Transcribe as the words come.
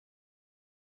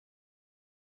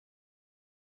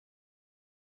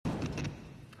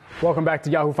Welcome back to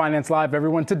Yahoo Finance Live,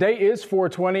 everyone. Today is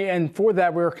 420, and for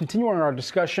that, we're continuing our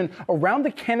discussion around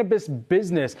the cannabis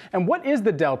business and what is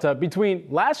the delta between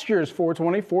last year's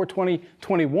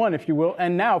 42021, if you will,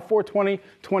 and now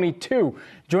 42022.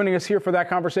 Joining us here for that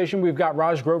conversation, we've got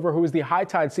Raj Grover, who is the High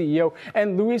Tide CEO,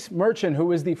 and Luis Merchant,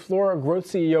 who is the Flora Growth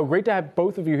CEO. Great to have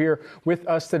both of you here with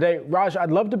us today. Raj, I'd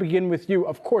love to begin with you.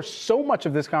 Of course, so much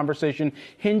of this conversation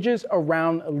hinges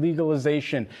around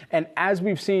legalization. And as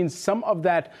we've seen some of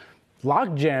that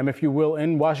logjam, if you will,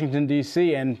 in Washington,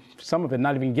 D.C., and some of it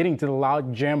not even getting to the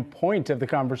logjam point of the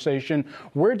conversation,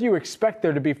 where do you expect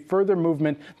there to be further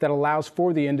movement that allows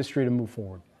for the industry to move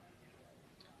forward?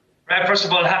 Brad, first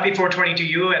of all, happy 420 to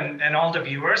you and all the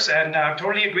viewers. And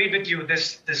totally agree with you.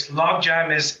 This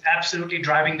logjam is absolutely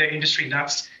driving the industry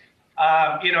nuts.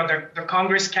 The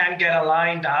Congress can't get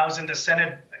aligned. The House and the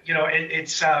Senate,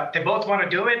 they both want to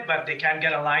do it, but they can't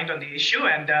get aligned on the issue.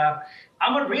 And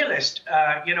I'm a realist,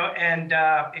 and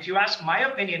if you ask my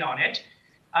opinion on it,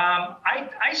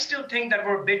 I still think that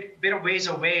we're a bit of ways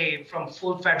away from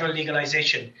full federal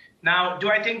legalization. Now, do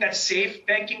I think that safe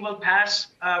banking will pass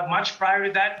much prior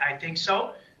to that? I think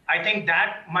so. I think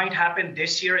that might happen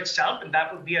this year itself, and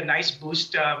that would be a nice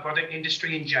boost for the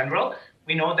industry in general.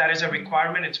 We know that is a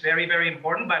requirement. It's very, very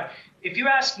important. But if you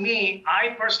ask me,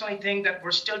 I personally think that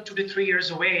we're still 2 to 3 years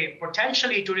away,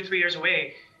 potentially 2 to 3 years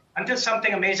away, until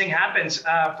something amazing happens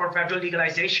for federal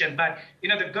legalization. But,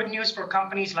 the good news for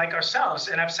companies like ourselves,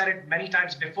 and I've said it many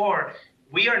times before,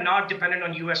 we are not dependent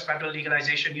on U.S. federal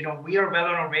legalization. We are well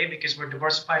on our way because we're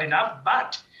diversified enough.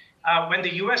 But when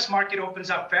the U.S. market opens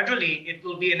up federally, it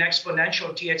will be an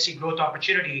exponential THC growth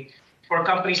opportunity for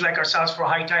companies like ourselves, for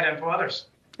High Tide, and for others.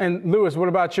 And Luis, what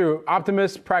about you?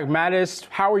 Optimist, pragmatist,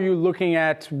 how are you looking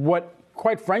at what,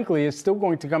 quite frankly, is still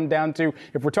going to come down to,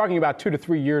 if we're talking about 2 to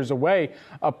 3 years away,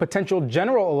 a potential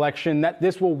general election that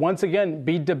this will once again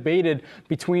be debated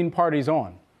between parties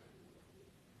on?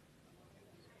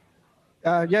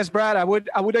 Yes, Brad, I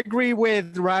would agree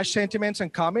with Raj's sentiments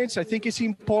and comments. I think it's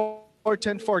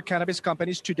important for cannabis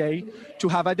companies today to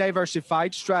have a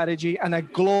diversified strategy and a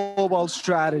global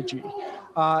strategy.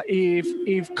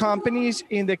 If companies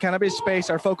in the cannabis space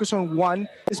are focused on one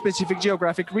specific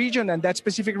geographic region, and that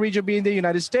specific region being the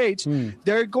United States,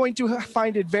 they're going to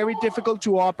find it very difficult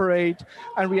to operate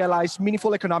and realize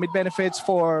meaningful economic benefits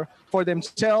for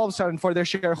themselves and for their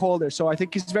shareholders. So I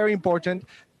think it's very important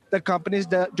that companies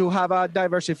that do have a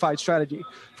diversified strategy.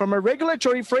 From a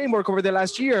regulatory framework over the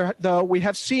last year, though, we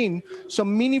have seen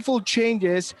some meaningful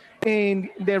changes in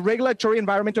the regulatory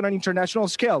environment on an international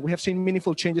scale. We have seen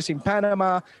meaningful changes in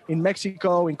Panama, in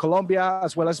Mexico, in Colombia,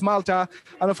 as well as Malta.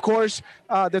 And of course,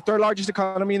 the third largest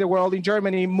economy in the world, in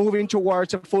Germany, moving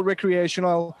towards a full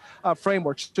recreational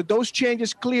framework. So those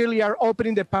changes clearly are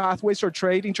opening the pathways for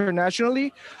trade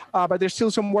internationally, but there's still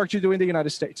some work to do in the United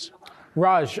States.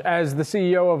 Raj, as the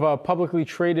CEO of a publicly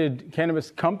traded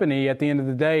cannabis company, at the end of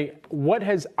the day, what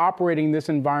has operating this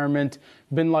environment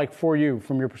been like for you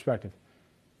from your perspective?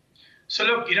 So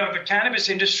look, the cannabis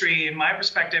industry, in my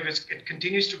perspective, it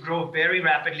continues to grow very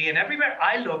rapidly. And everywhere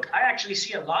I look, I actually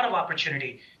see a lot of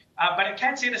opportunity. But I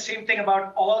can't say the same thing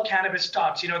about all cannabis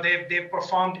stocks. They've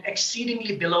performed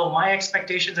exceedingly below my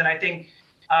expectations, and I think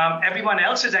everyone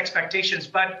else's expectations.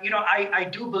 But, I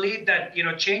do believe that,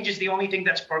 change is the only thing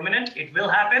that's permanent. It will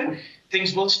happen.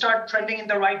 Things will start trending in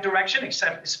the right direction,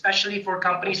 especially for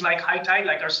companies like High Tide,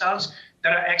 like ourselves,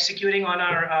 that are executing on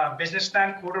our business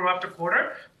plan quarter after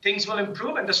quarter. Things will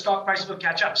improve and the stock price will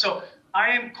catch up. So I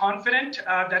am confident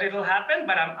that it'll happen,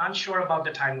 but I'm unsure about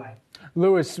the timeline.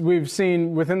 Luis, we've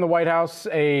seen within the White House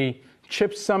a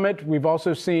CHIPS summit. We've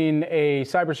also seen a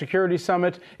cybersecurity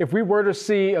summit. If we were to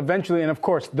see eventually, and of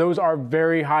course, those are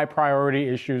very high priority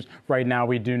issues right now,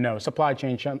 we do know, supply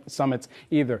chain summits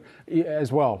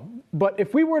as well. But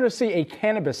if we were to see a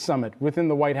cannabis summit within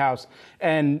the White House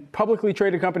and publicly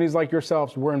traded companies like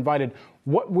yourselves were invited,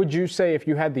 what would you say if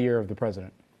you had the ear of the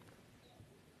president?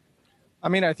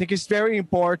 I think it's very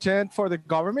important for the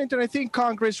government, and I think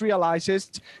Congress realizes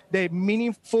the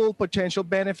meaningful potential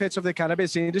benefits of the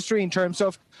cannabis industry in terms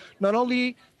of not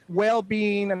only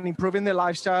well-being and improving the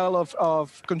lifestyle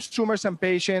of consumers and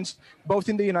patients, both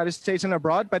in the United States and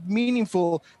abroad, but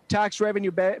meaningful tax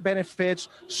revenue benefits,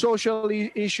 social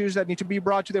issues that need to be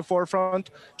brought to the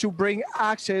forefront to bring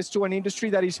access to an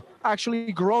industry that is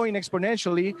actually growing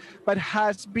exponentially, but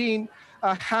has been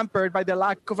hampered by the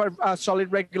lack of a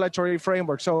solid regulatory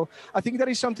framework. So I think that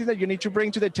is something that you need to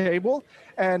bring to the table,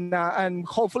 and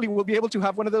hopefully we'll be able to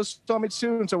have one of those summits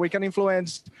soon so we can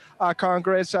influence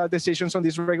Congress decisions on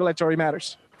these regulatory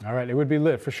matters. All right, it would be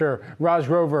lit for sure. Raj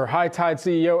Grover, High Tide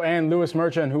CEO, and Louis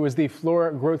Merchant, who is the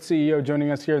Flora Growth CEO, joining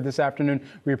us here this afternoon.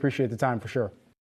 We appreciate the time for sure.